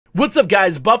What's up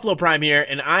guys, BuffaloPrime here,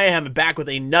 and I am back with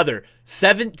another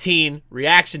 17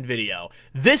 reaction video.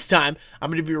 This time, I'm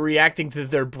going to be reacting to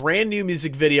their brand new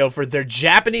music video for their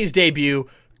Japanese debut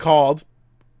called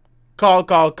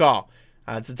Call.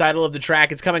 It's the title of the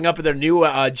track. It's coming up with their new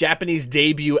Japanese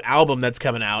debut album that's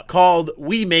coming out called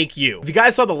We Make You. If you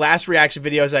guys saw the last reaction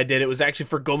videos I did, it was actually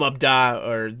for Gomabda,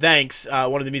 or Thanks,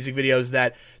 one of the music videos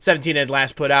that 17 had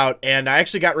last put out, and I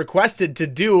actually got requested to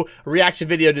do a reaction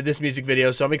video to this music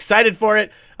video, so I'm excited for it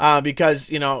because,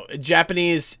 you know,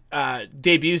 Japanese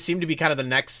debuts seem to be kind of the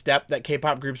next step that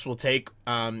K-pop groups will take,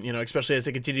 you know, especially as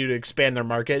they continue to expand their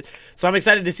market. So I'm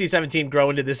excited to see 17 grow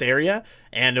into this area,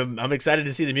 and I'm excited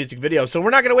to see the music video. So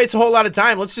we're not going to waste a whole lot of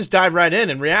time. Let's just dive right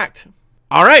in and react.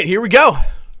 All right, here we go.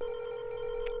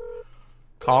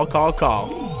 Call.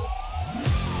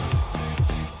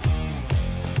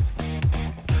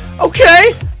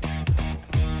 Okay.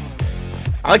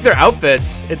 I like their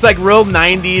outfits. It's like real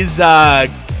 90s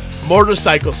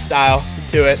motorcycle style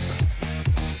to it.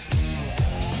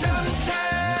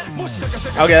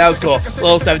 Okay, that was cool.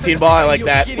 Little 17 ball, I like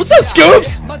that. What's up,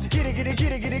 Scoops?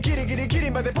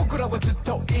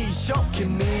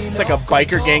 It's like a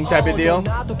biker gang type of deal.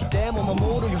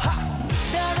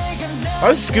 Why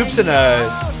was Scoops in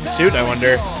a suit, I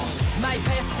wonder?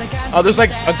 Oh, there's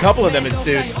like a couple of them in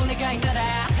suits.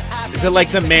 Is it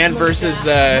like the man versus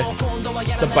the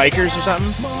bikers or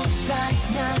something?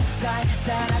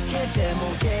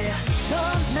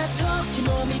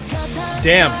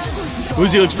 Damn,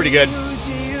 Uzi looks pretty good.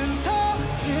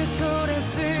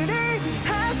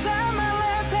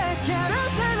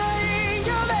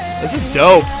 This is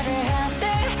dope.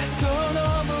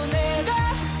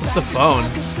 What's the phone?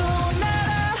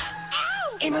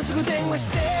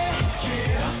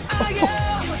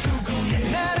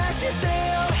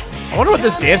 I wonder what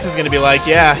this dance is gonna be like.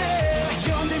 Yeah,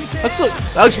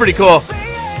 that looks pretty cool.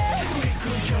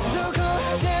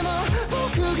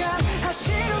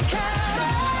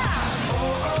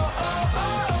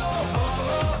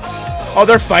 Oh,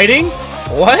 they're fighting?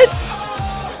 What?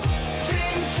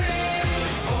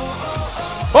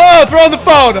 Oh, throw on the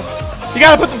phone! You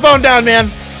gotta put the phone down,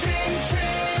 man.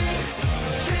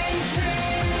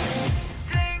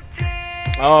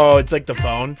 Oh, it's like the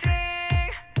phone.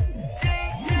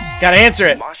 Gotta answer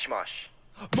it.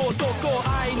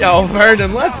 Yo,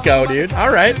 Vernon, let's go, dude.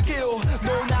 All right.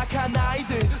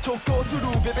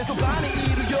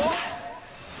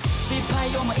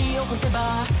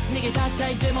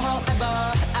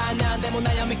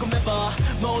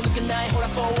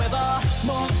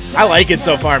 I like it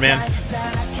so far, man.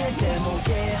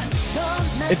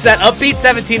 It's that upbeat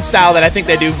 17 style that I think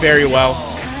they do very well.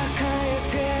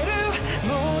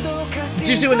 It's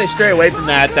usually when they stray away from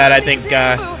that I think,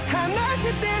 I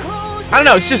don't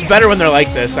know, it's just better when they're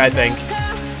like this, I think.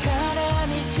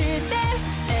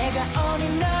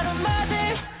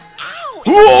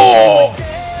 Whoa!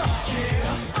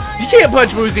 You can't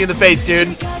punch Woozy in the face,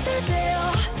 dude.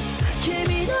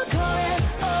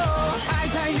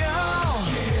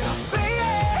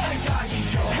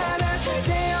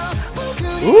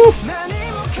 Ooh.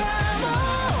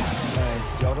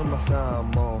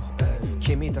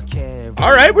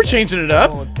 All right, we're changing it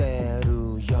up.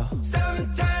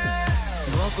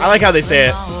 I like how they say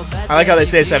it. I like how they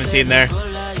say 17 there.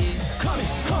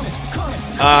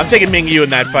 I'm taking Mingyu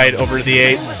in that fight over the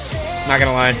 8. Not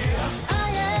gonna lie.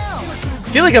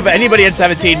 I feel like if anybody at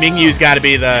 17, Mingyu's got to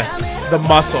be the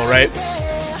muscle, right?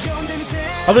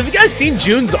 Although, have you guys seen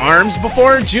June's arms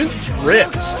before? June's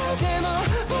ripped.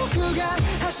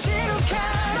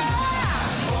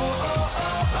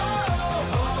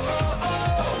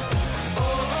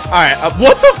 Alright,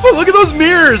 what the fuck? Look at those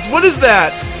mirrors! What is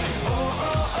that?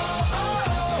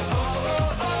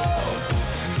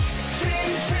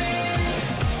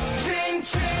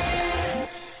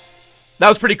 That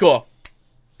was pretty cool.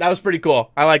 That was pretty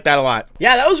cool. I like that a lot.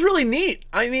 Yeah, that was really neat.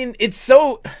 I mean, it's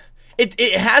so... It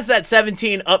has that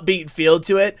 17 upbeat feel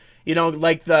to it. You know,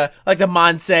 like the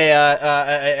Manse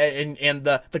and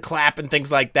the clap and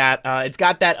things like that. It's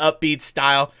got that upbeat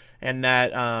style and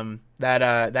that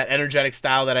energetic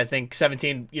style that I think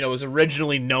 17, you know, was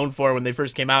originally known for when they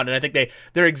first came out, and I think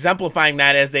they're exemplifying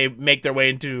that as they make their way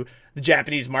into the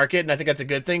Japanese market, and I think that's a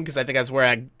good thing because I think that's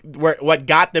what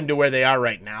got them to where they are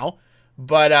right now.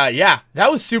 But yeah,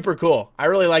 that was super cool. I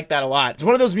really like that a lot. It's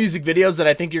one of those music videos that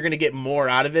I think you're gonna get more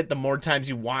out of it the more times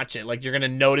you watch it. Like, you're gonna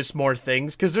notice more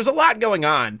things because there's a lot going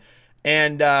on,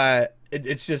 and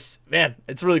it's just, man,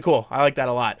 it's really cool. I like that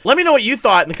a lot. Let me know what you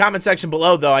thought in the comment section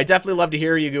below, though. I definitely love to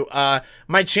hear you.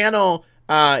 My channel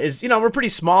is, you know, we're pretty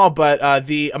small, but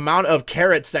the amount of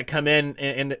carrots that come in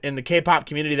the K-pop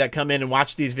community that come in and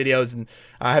watch these videos and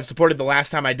have supported the last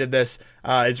time I did this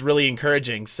is really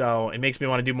encouraging. So it makes me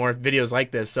want to do more videos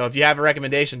like this. So if you have a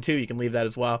recommendation too, you can leave that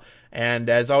as well. And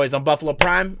as always, I'm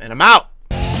BuffaloPrime, and I'm out.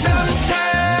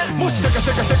 もし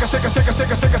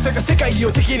世界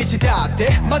を敵にしたっ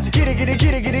てマジギリギリギ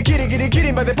リギリギリギリギ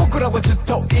リまで僕らはずっ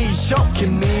と一緒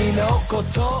君のこ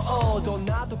とをどん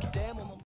な時でも